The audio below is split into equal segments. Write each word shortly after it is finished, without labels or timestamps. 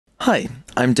Hi,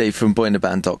 I'm Dave from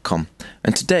boyinaband.com,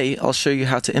 and today I'll show you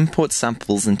how to import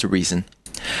samples into Reason.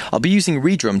 I'll be using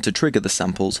ReDrum to trigger the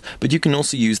samples, but you can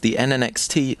also use the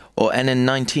NNXT or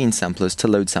NN19 samplers to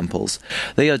load samples.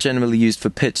 They are generally used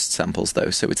for pitched samples though,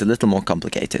 so it's a little more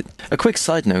complicated. A quick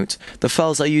side note, the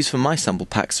files I use for my sample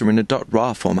packs are in a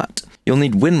 .rar format. You'll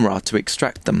need WinRAR to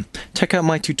extract them. Check out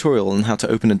my tutorial on how to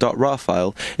open a .rar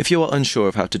file if you are unsure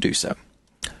of how to do so.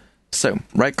 So,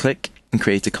 right-click and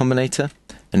create a combinator,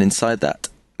 and inside that,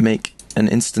 make an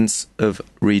instance of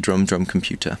ReDrum drum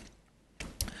computer.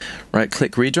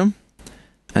 Right-click ReDrum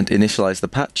and initialize the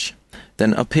patch.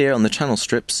 Then up here on the channel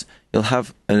strips, you'll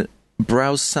have a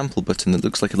Browse Sample button that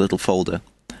looks like a little folder.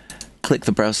 Click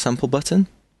the Browse Sample button,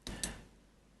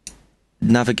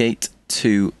 navigate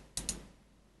to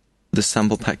the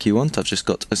sample pack you want. I've just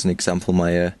got, as an example,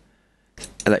 my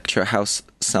Electro House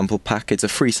sample pack. It's a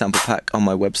free sample pack on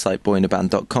my website,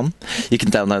 boyinaband.com. You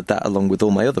can download that along with all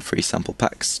my other free sample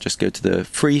packs. Just go to the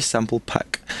free sample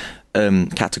pack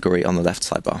category on the left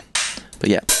sidebar. But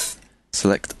yeah,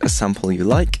 select a sample you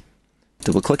like,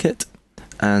 double click it,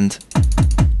 and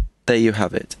there you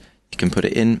have it. You can put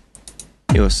it in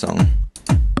your song.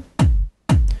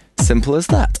 Simple as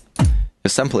that. Your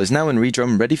sample is now in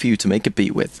ReDrum, ready for you to make a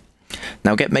beat with.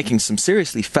 Now get making some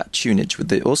seriously fat tunage with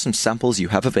the awesome samples you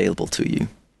have available to you.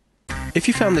 If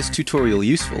you found this tutorial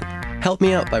useful, help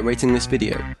me out by rating this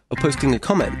video or posting a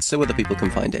comment so other people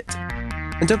can find it.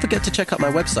 And don't forget to check out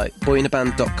my website,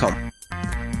 boyinaband.com.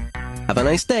 Have a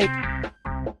nice day!